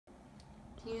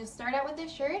You start out with the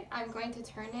shirt. I'm going to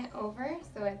turn it over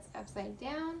so it's upside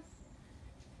down,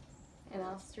 and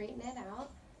I'll straighten it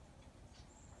out.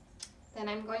 Then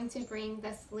I'm going to bring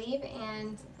the sleeve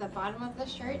and the bottom of the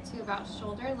shirt to about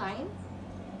shoulder line.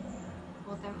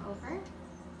 Fold them over.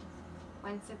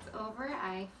 Once it's over,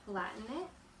 I flatten it.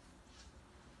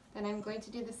 Then I'm going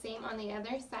to do the same on the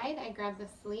other side. I grab the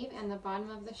sleeve and the bottom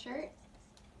of the shirt,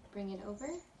 bring it over,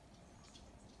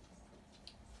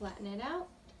 flatten it out.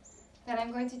 Then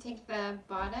I'm going to take the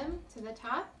bottom to the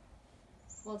top,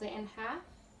 fold it in half,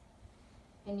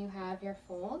 and you have your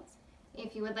folds.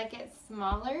 If you would like it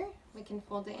smaller, we can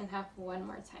fold it in half one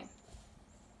more time.